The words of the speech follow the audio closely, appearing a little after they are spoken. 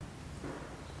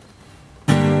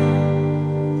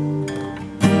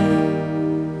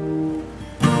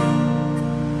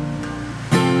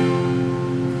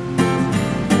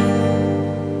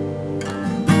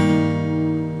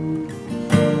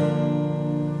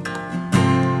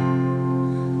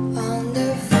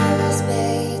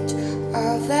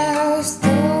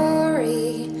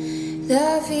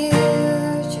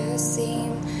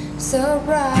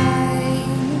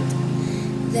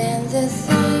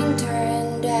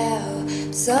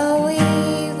so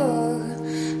evil.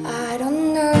 I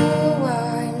don't know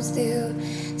why I'm still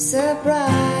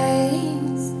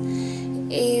surprised.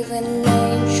 Even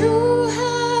angel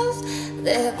have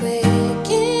their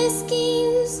biggest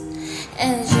schemes,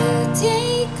 and you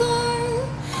take on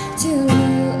to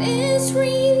newest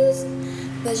dreams.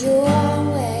 But you'll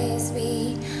always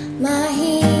be my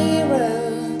hero,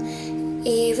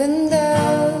 even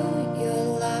though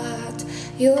you're lost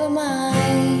your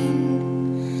mind.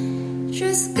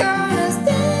 Just gonna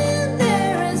stand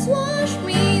there and watch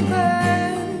me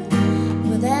burn,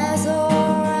 but that's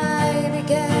alright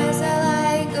because I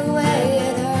like the way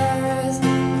it hurts.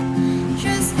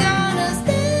 Just gonna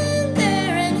stand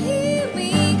there and hear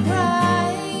me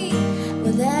cry,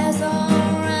 but that's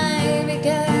alright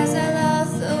because I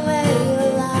love the way you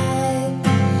lie.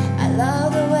 I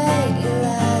love the way you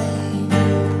lie.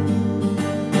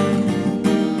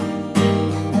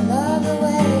 I love the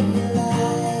way you lie.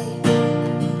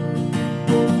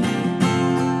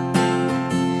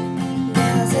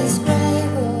 Glasses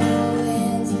gravel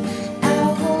winds,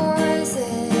 our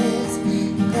horses,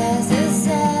 glasses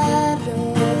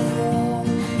settle from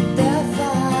the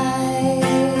fight.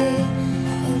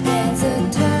 And things that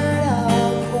turn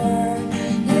awkward,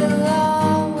 you'll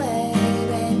always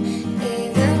win,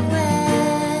 even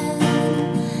when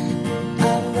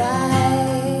I'm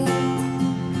right.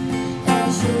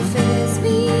 And you fix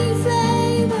me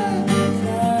flavor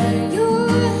from your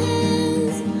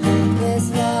hands, with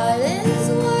violence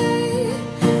word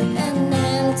and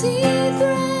empty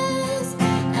threats,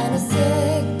 and a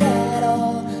sick that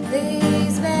all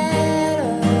these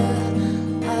matter.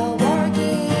 Our war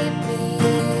keep me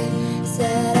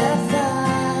satisfied.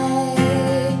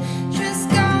 Just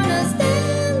gonna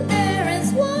stand there and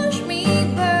watch me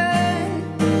burn,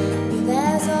 but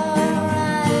that's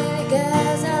alright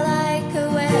because I like the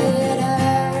way it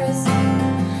hurts.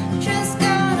 Just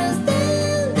gonna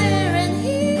stand there and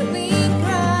hear me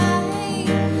cry,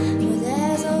 but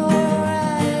that's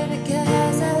alright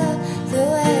because I love the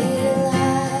way you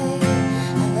lie.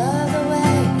 I love the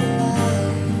way you lie.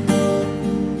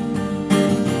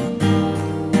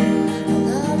 I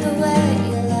love the way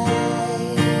you lie.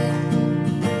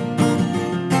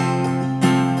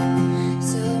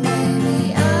 So maybe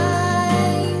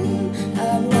I'm a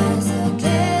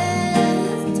masochist.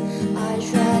 I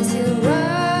try to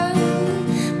run,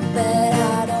 but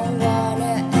I don't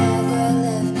wanna ever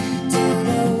live to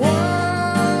the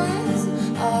ones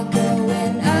are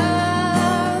going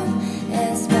up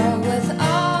and smoke with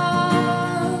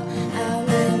all our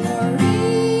memories.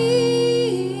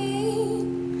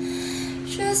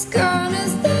 Just gonna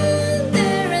stand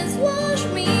there and watch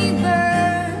me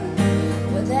burn,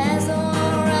 but that's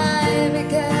alright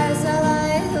because I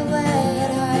like the way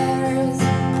it hurts.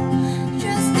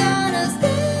 Just gonna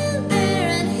stand there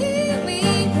and hear me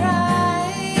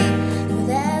cry, but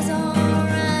that's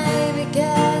alright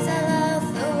because I love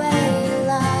the way you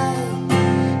lie.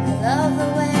 I love the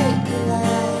way you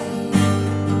lie.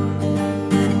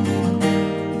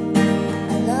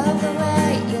 I love the way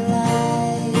you lie.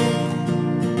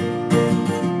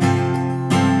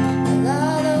 I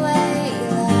love the way you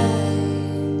lie.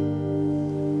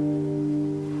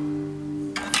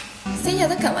 Xin chào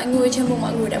tất cả mọi người, chào mừng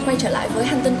mọi người đã quay trở lại với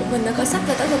hành tinh của mình nơi có sách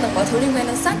và tất cả mọi thứ liên quan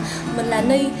đến sách. Mình là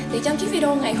Ni. Thì trong chiếc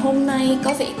video ngày hôm nay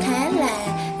có vẻ khá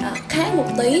là khác một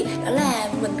tí, đó là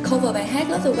mình cover bài hát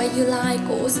Love the Way You Lie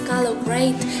của Skylar.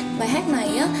 Bài hát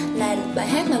này á, là bài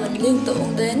hát mà mình liên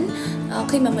tưởng đến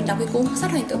khi mà mình đọc cái cuốn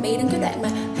sách Hoàng tử bé, đến cái đoạn mà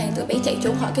hoàng tử bé chạy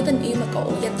trốn khỏi cái tình yêu mà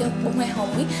cậu dành cho bông hoa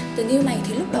hồng ấy. Tình yêu này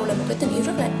thì lúc đầu là một cái tình yêu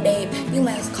rất là đẹp, nhưng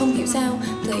mà không hiểu sao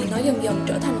thì nó dần dần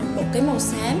trở thành một cái màu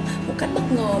xám một cách bất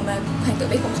ngờ mà hoàng tử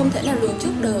bé cũng không thể nào lường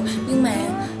trước được. Nhưng mà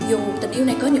dù tình yêu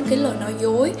này có những cái lời nói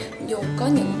dối, dù có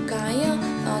những cái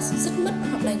xích mích,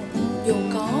 hoặc là dù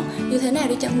có như thế nào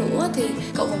đi chăng nữa thì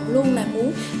cậu vẫn luôn là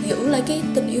muốn giữ lấy cái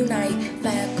tình yêu này,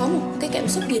 và có một cái cảm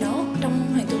xúc gì đó trong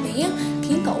hoàng tử bé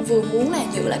khiến cậu vừa muốn là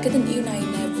giữ lại cái tình yêu này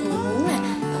mà vừa muốn là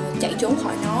chạy trốn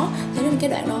khỏi nó. Thế nên cái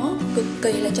đoạn đó cực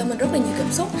kỳ là cho mình rất là nhiều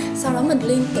cảm xúc. Sau đó mình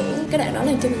liên tưởng cái đoạn đó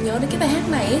làm cho mình nhớ đến cái bài hát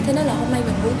này ấy. Thế nên là hôm nay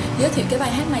mình muốn giới thiệu cái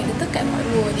bài hát này đến tất cả mọi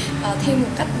người theo một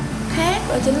cách khác,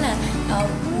 đó chính là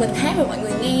mình hát và mọi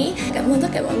người nghe. Cảm ơn tất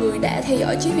cả mọi người đã theo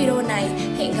dõi chiếc video này.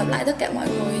 Hẹn gặp lại tất cả mọi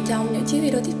người trong những chiếc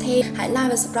video tiếp theo. Hãy like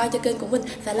và subscribe cho kênh của mình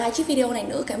và like chiếc video này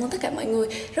nữa. Cảm ơn tất cả mọi người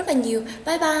rất là nhiều.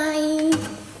 Bye bye.